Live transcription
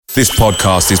This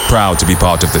podcast is proud to be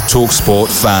part of the TalkSport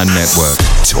Fan Network.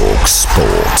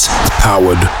 TalkSport.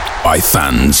 Powered by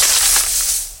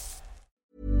fans.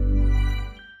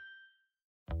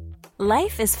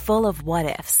 Life is full of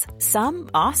what-ifs. Some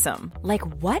awesome. Like,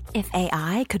 what if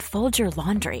AI could fold your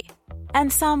laundry?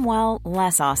 And some, well,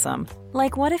 less awesome.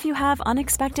 Like, what if you have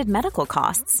unexpected medical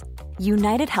costs?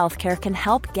 United Healthcare can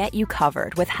help get you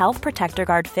covered with Health Protector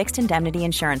Guard fixed indemnity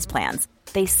insurance plans.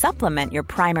 They supplement your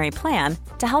primary plan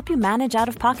to help you manage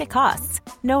out-of-pocket costs.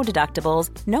 No deductibles,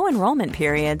 no enrollment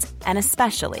periods, and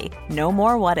especially no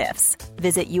more what-ifs.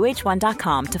 Visit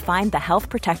uh1.com to find the Health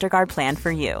Protector Guard plan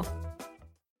for you.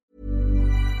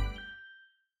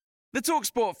 The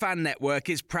TalkSport Fan Network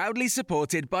is proudly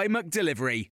supported by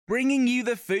McDelivery, bringing you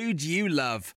the food you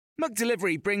love.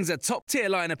 McDelivery brings a top-tier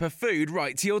lineup of food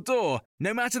right to your door.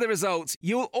 No matter the result,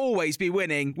 you'll always be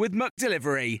winning with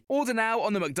McDelivery. Order now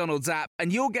on the McDonald's app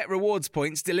and you'll get rewards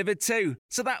points delivered too.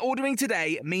 So that ordering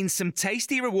today means some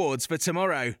tasty rewards for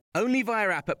tomorrow. Only via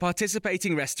app at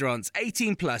participating restaurants.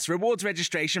 18 plus. Rewards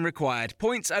registration required.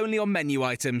 Points only on menu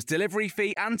items. Delivery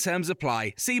fee and terms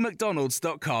apply. See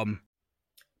mcdonalds.com.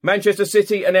 Manchester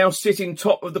City are now sitting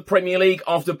top of the Premier League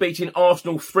after beating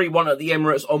Arsenal 3-1 at the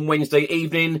Emirates on Wednesday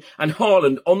evening, and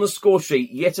Haaland on the score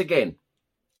sheet yet again.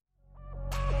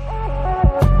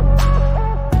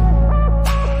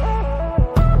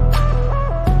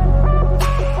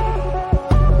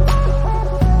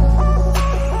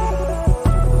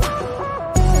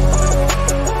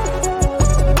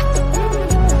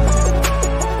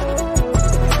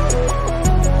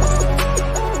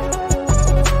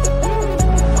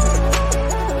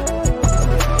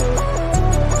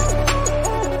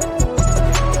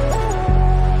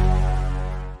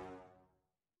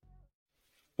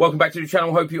 Welcome back to the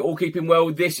channel. Hope you're all keeping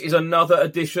well. This is another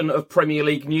edition of Premier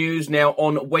League news. Now,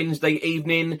 on Wednesday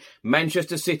evening,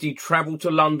 Manchester City travelled to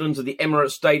London to the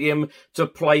Emirates Stadium to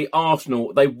play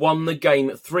Arsenal. They won the game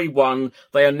 3-1.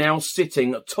 They are now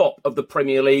sitting top of the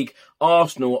Premier League.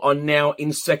 Arsenal are now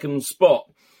in second spot.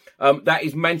 That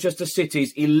is Manchester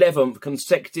City's 11th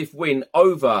consecutive win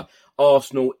over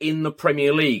Arsenal in the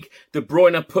Premier League. De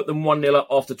Bruyne put them 1-0 up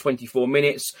after 24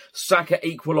 minutes. Saka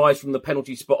equalised from the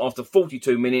penalty spot after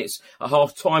 42 minutes. At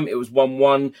half-time, it was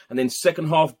 1-1. And then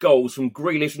second-half goals from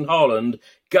Grealish and Haaland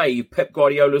gave Pep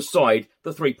Guardiola's side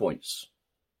the 3 points.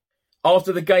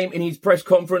 After the game, in his press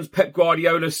conference, Pep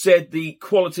Guardiola said the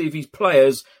quality of his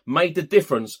players made the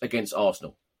difference against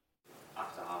Arsenal.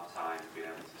 After half-time, being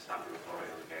able to stand before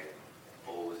the game,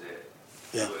 or was it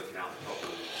working out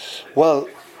properly? Well,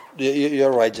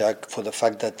 you're right, Jack, for the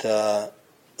fact that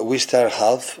we start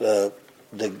half, the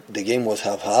game was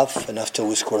half-half, and after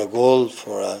we scored a goal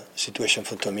for a situation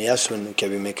for Tomiyasu and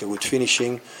Kevin make a good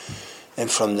finishing,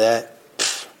 and from there,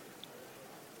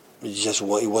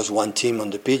 it was one team on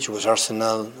the pitch. It was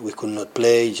Arsenal. We could not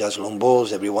play, just long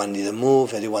balls. Everyone didn't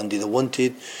move. Everyone didn't want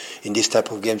it. In this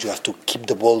type of games, you have to keep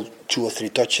the ball 2 or 3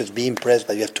 touches, be impressed,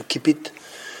 but you have to keep it,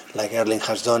 like Erling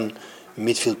has done.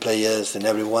 Midfield players and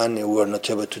everyone, we were not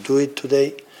able to do it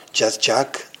today. Just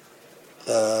Jack,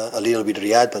 a little bit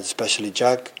Riyad, but especially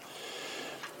Jack.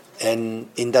 And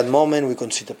in that moment, we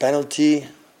conceded a penalty.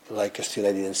 Still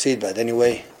I didn't see it, but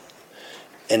anyway.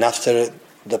 And after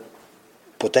the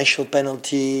potential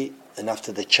penalty, and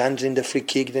after the chance in the free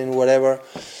kick, then whatever.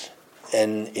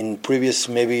 And in previous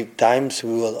maybe times,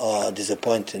 we were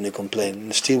disappointed and complained.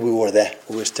 And still, we were there.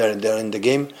 We were still there in the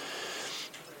game.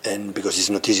 And because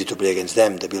it's not easy to play against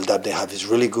them, the build-up they have is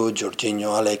really good.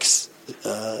 Jorginho, Alex,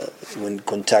 when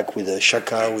contact with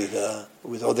Xhaka,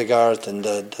 with Odegaard, and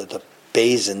the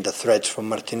pace and the threats from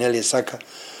Martinelli and Saka.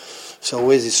 So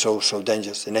always is so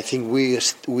dangerous. And I think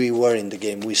we were in the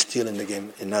game, we're still in the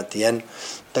game. And at the end,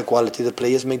 the quality of the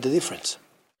players make the difference.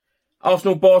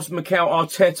 Arsenal boss Mikel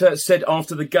Arteta said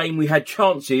after the game we had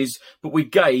chances, but we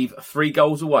gave 3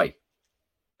 goals away.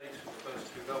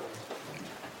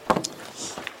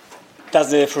 That's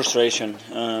the frustration.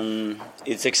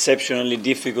 It's exceptionally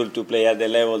difficult to play at the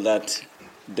level that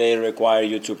they require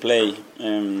you to play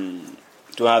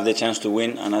to have the chance to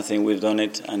win, and I think we've done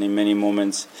it, and in many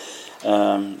moments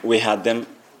we had them,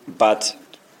 but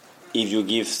if you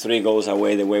give 3 goals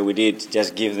away the way we did,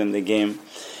 just give them the game,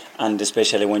 and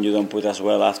especially when you don't put as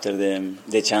well after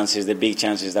the chances, the big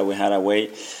chances that we had away,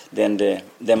 then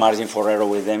the margin for error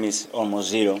with them is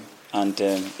almost 0, and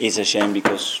it's a shame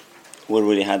because we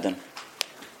really had them.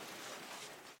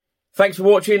 Thanks for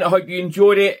watching. I hope you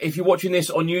enjoyed it. If you're watching this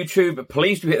on YouTube,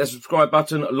 please do hit the subscribe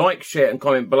button, like, share and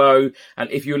comment below.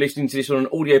 And if you're listening to this on an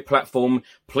audio platform,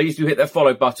 please do hit that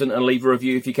follow button and leave a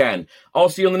review if you can. I'll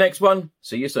see you on the next one.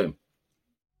 See you soon.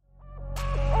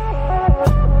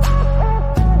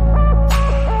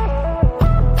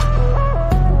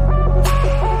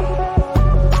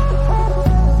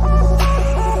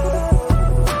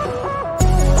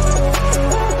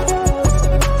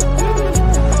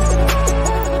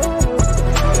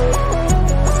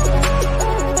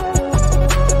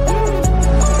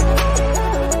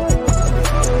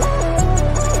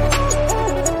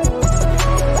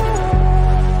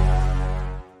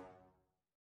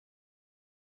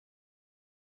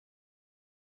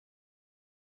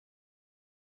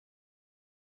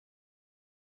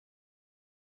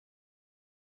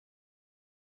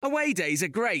 Away days are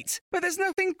great, but there's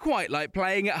nothing quite like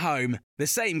playing at home. The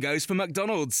same goes for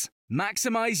McDonald's.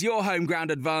 Maximise your home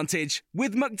ground advantage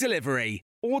with McDelivery.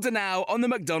 Order now on the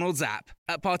McDonald's app.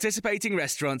 At participating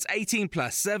restaurants, 18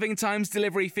 plus serving times,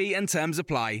 delivery fee and terms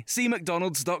apply. See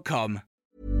mcdonalds.com.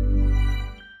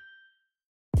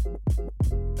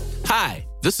 Hi,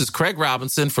 this is Craig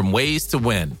Robinson from Ways to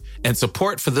Win, and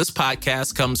support for this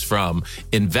podcast comes from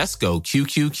Invesco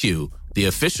QQQ, the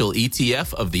official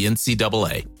ETF of the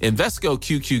NCAA. Invesco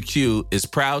QQQ is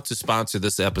proud to sponsor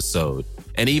this episode,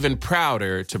 and even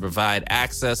prouder to provide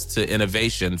access to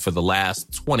innovation for the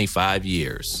last 25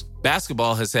 years.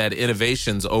 Basketball has had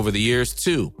innovations over the years,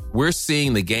 too. We're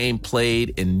seeing the game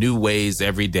played in new ways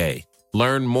every day.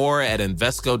 Learn more at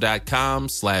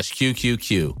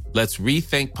Invesco.com/QQQ. Let's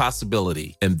rethink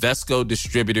possibility. Invesco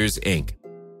Distributors, Inc.